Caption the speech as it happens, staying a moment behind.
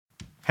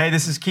Hey,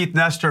 this is Keith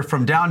Nestor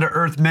from Down to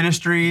Earth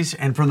Ministries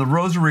and from the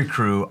Rosary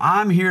Crew.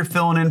 I'm here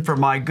filling in for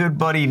my good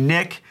buddy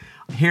Nick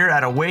here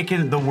at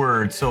Awaken the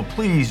Word. So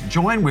please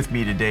join with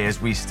me today as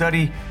we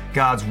study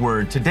God's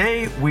Word.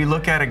 Today we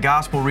look at a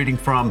gospel reading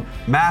from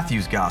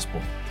Matthew's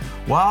Gospel.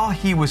 While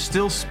he was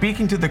still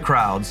speaking to the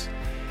crowds,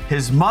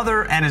 his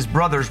mother and his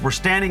brothers were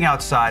standing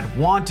outside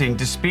wanting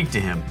to speak to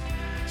him.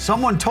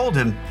 Someone told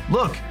him,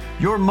 "Look,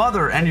 your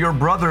mother and your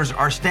brothers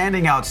are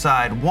standing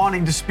outside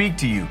wanting to speak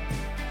to you."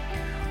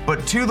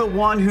 But to the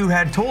one who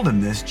had told him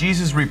this,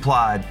 Jesus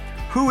replied,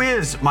 "Who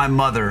is my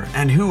mother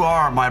and who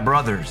are my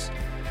brothers?"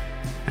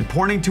 And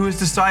pointing to his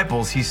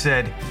disciples, he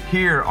said,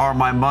 "Here are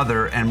my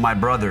mother and my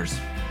brothers.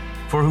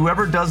 For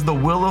whoever does the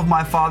will of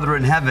my Father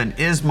in heaven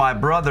is my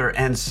brother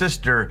and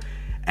sister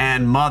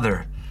and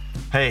mother."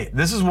 Hey,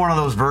 this is one of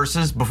those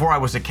verses before I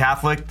was a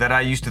Catholic that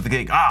I used to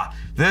think,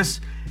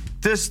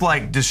 this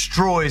like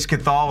destroys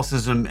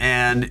Catholicism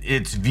and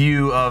its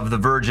view of the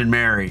Virgin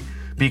Mary.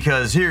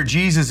 Because here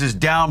Jesus is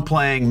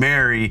downplaying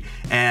Mary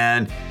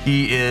and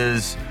he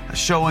is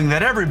showing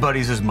that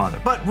everybody's his mother.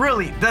 But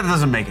really, that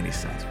doesn't make any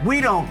sense.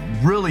 We don't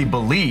really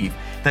believe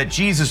that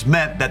Jesus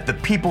meant that the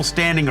people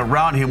standing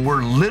around him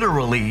were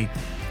literally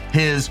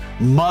his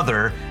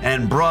mother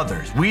and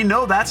brothers. We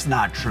know that's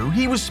not true.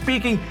 He was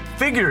speaking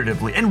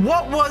figuratively. And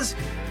what was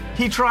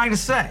he trying to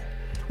say?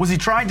 Was he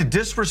trying to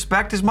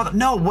disrespect his mother?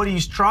 No, what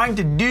he's trying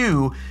to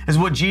do is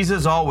what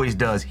Jesus always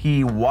does.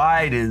 He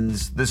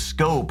widens the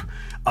scope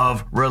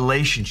of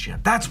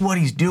relationship. That's what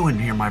he's doing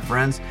here, my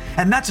friends.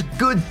 And that's a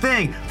good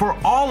thing for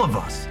all of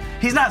us.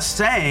 He's not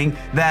saying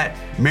that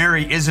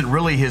Mary isn't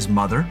really his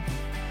mother.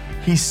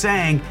 He's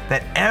saying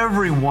that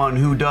everyone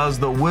who does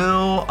the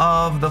will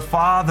of the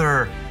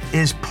Father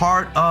is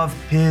part of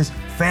his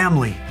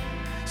family.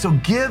 So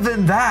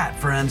given that,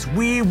 friends,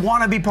 we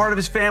want to be part of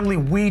his family.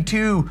 We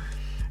too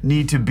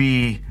need to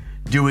be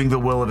doing the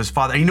will of his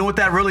Father. And you know what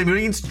that really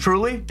means,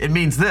 truly? It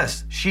means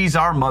this: she's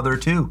our mother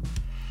too.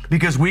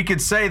 Because we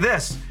could say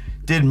this: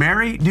 did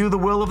Mary do the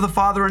will of the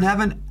Father in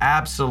heaven?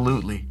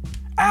 Absolutely.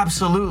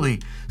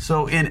 Absolutely.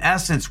 So in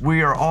essence,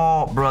 we are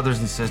all brothers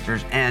and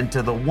sisters. And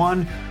to the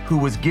one who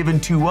was given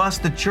to us,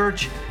 the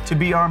church, to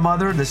be our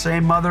mother, the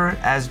same mother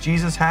as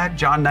Jesus had,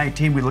 John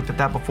 19, we looked at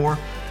that before,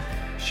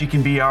 she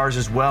can be ours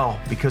as well.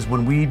 Because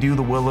when we do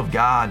the will of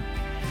God,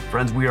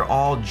 friends, we are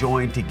all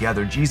joined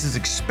together. Jesus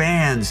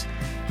expands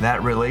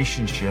that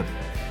relationship.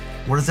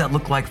 What does that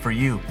look like for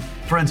you?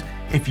 Friends,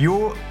 if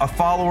you're a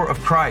follower of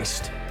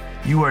Christ,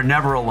 you are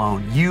never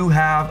alone. You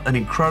have an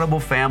incredible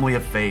family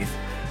of faith.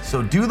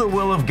 So do the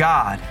will of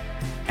God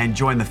and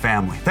join the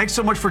family. Thanks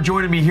so much for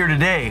joining me here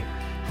today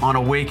on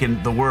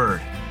Awaken the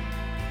Word.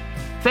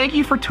 Thank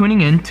you for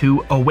tuning in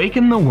to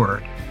Awaken the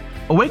Word.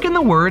 Awaken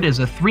the Word is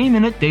a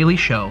 3-minute daily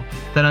show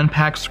that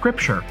unpacks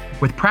Scripture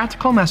with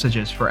practical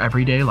messages for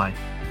everyday life.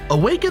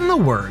 Awaken the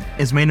Word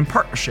is made in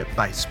partnership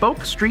by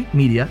Spoke Street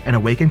Media and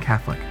Awaken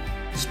Catholic.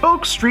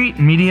 Spoke Street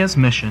Media's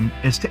mission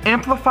is to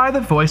amplify the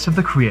voice of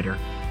the Creator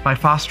by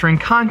fostering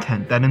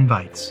content that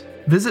invites.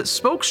 Visit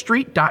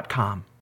spokestreet.com.